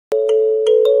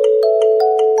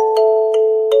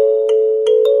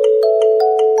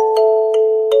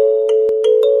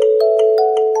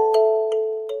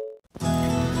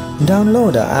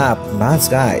Download the app Maths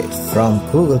Guide from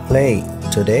Google Play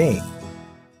today.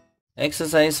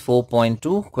 Exercise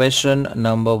 4.2 question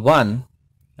number 1.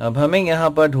 अब हमें यहाँ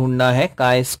पर ढूंढना है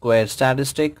chi-square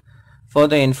statistic for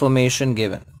the information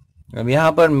given. अब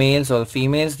यहाँ पर मेल्स और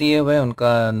फीमेल्स दिए हुए हैं,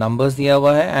 उनका नंबर्स दिया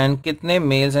हुआ है एंड कितने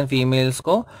मेल्स एंड फीमेल्स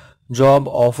को जॉब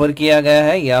ऑफर किया गया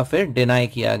है या फिर डिनाई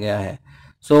किया गया है.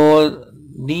 So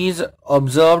these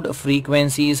observed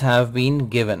frequencies have been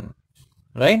given,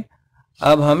 right?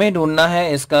 अब हमें ढूंढना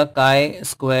है इसका काई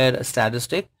स्क्वायर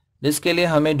स्टैटिस्टिक, जिसके लिए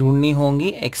हमें ढूंढनी होंगी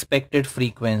एक्सपेक्टेड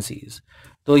फ्रीक्वेंसीज.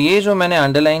 तो ये जो मैंने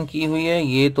अंडरलाइन की हुई है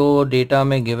ये तो डेटा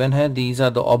में गिवन है. These are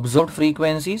the observed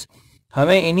frequencies.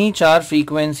 हमें इन्हीं 4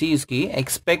 फ्रीक्वेंसीज की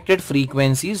एक्सपेक्टेड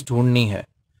फ्रीक्वेंसीज ढूंढनी है.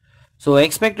 सो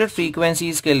एक्सपेक्टेड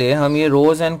फ्रीक्वेंसीज के लिए हम ये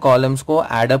रोज एंड कॉलम्स को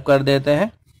एड अप कर देते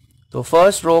हैं. तो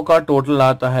फर्स्ट रो का टोटल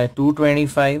आता है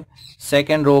 225,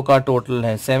 सेकेंड रो का टोटल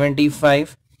है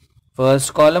 75,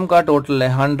 फर्स्ट कॉलम का टोटल है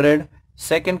 100,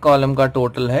 सेकेंड कॉलम का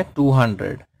टोटल है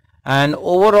 200 एंड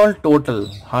ओवरऑल टोटल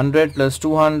 100 प्लस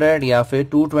 200 या फिर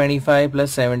 225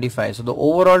 plus 75. So the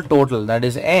overall total that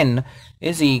is n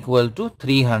is equal to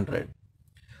 300.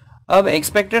 अब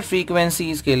एक्सपेक्टेड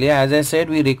फ्रीक्वेंसीज के लिए as I said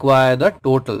we require the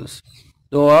totals.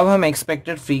 तो अब हम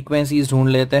एक्सपेक्टेड फ्रीक्वेंसीज ढूंढ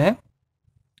लेते हैं.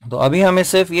 तो अभी हमें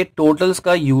सिर्फ ये टोटल्स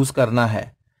का यूज करना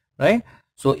है, right?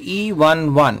 So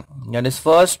E11 that is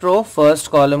first row first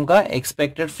column का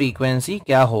एक्सपेक्टेड फ्रीक्वेंसी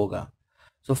क्या होगा.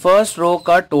 सो फर्स्ट रो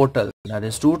का total that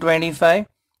is 225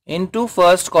 into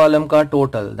first column का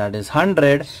total that is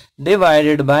 100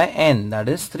 divided by n that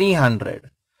is 300.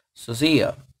 So see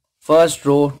here first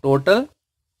row total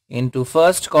into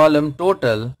first column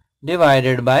total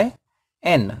divided by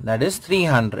n that is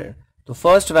 300. तो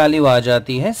first value आ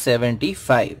जाती है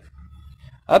 75.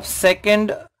 अब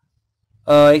second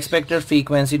expected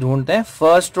frequency ढूंढते हैं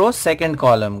first row second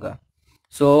column का.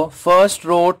 So first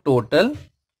row total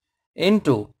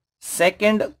into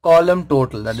second column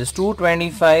total that is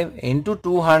 225 into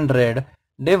 200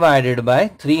 divided by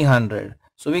 300.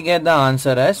 So we get the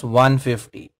answer as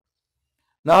 150.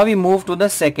 Now we move to the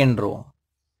second row.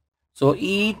 So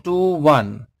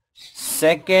E21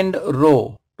 second row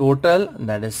total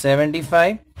that is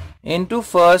 75 into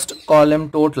first column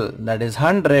total that is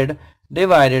 100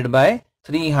 divided by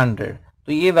 300.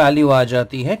 तो ये value आ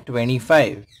जाती है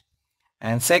 25.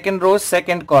 and second row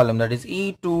second column that is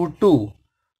E22.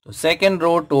 तो second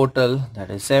row total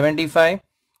that is 75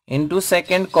 into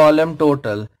second column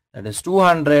total that is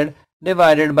 200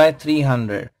 divided by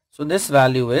 300. So this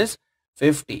value is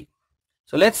 50.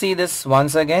 So let's see this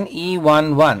once again.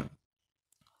 E11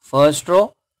 first row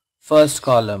first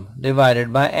column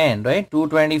divided by n, right?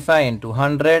 225 into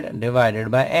 100 divided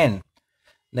by n.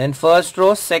 Then first row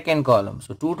second column,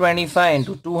 so 225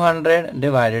 into 200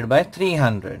 divided by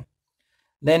 300.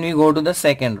 Then we go to the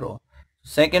second row.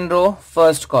 Second row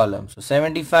first column, so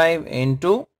 75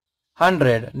 into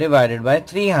 100 divided by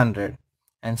 300.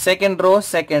 And second row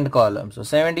second column, so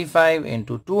 75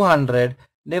 into 200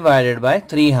 divided by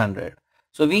 300.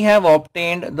 So we have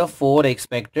obtained the 4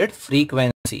 expected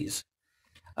frequencies.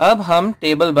 अब हम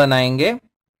table बनाएंगे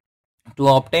to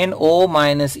obtain O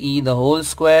minus E the whole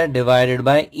square divided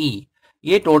by E.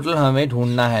 ये total हमें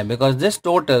ढूंढना है because this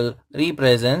total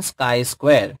represents chi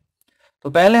square. तो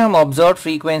पहले हम ऑब्जर्व्ड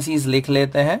फ्रीक्वेंसीज लिख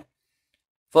लेते हैं.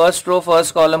 फर्स्ट रो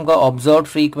फर्स्ट कॉलम का ऑब्जर्व्ड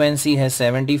फ्रीक्वेंसी है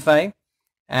 75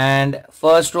 and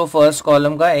first row first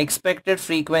column का एक्सपेक्टेड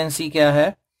फ्रीक्वेंसी क्या है,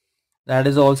 that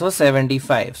is also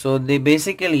 75. So they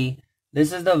basically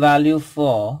this is the value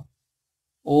for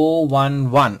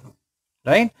O11,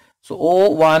 right? So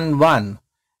O11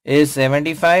 is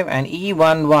 75 and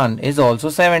E11 is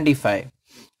also 75.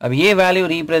 अब ये value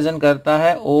represent करता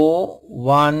है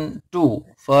O12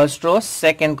 first row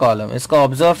second column. इसका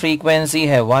observe frequency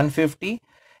है 150,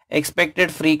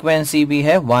 expected frequency भी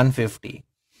है 150.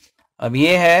 अब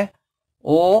ये है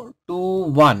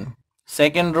O21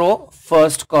 second row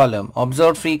first column,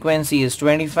 observe frequency is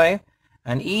 25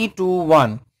 and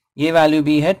E21 ये वैल्यू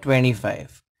भी है 25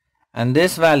 and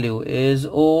this value is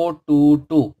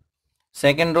O22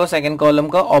 second row second column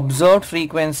का ऑब्जर्व्ड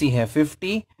फ्रीक्वेंसी है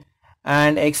 50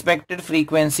 एंड एक्सपेक्टेड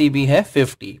फ्रीक्वेंसी भी है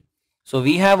 50. So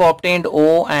we have obtained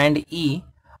O and E.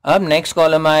 अब next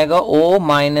column आएगा O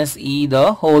minus E the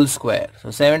whole square.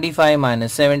 So 75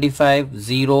 minus 75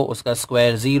 0, उसका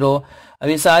square 0. अब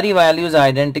ये सारी वैल्यूज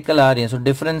आइडेंटिकल आ रही हैं, सो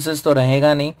डिफरेंसेस तो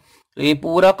रहेगा नहीं. तो ये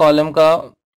पूरा कॉलम का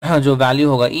जो वैल्यू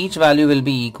होगा each value will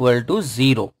be equal to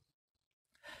 0.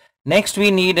 Next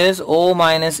we need is O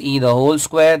minus E the whole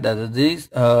square, that is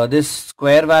this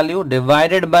square value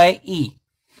divided by E.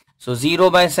 So 0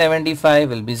 by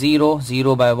 75 will be 0,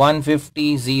 0 by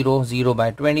 150, 0, 0 by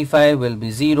 25 will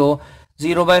be 0,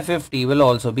 0 by 50 will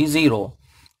also be 0.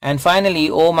 And finally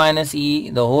O minus E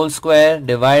the whole square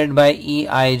divided by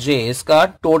EIJ, इसका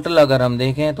total अगर हम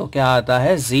देखें तो क्या आता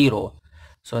है 0.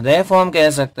 So therefore हम कह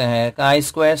सकते हैं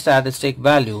chi-square statistic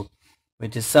value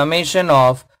which is summation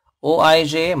of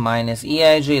OIJ minus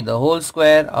EIJ the whole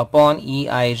square upon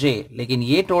EIJ, लेकिन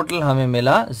ये total हमें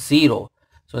मिला 0.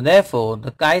 So therefore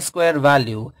the chi-square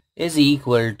value is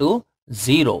equal to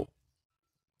 0.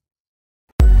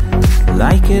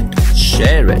 Like it,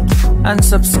 share it, and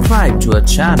subscribe to our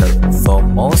channel for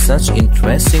more such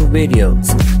interesting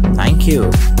videos. Thank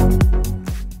you.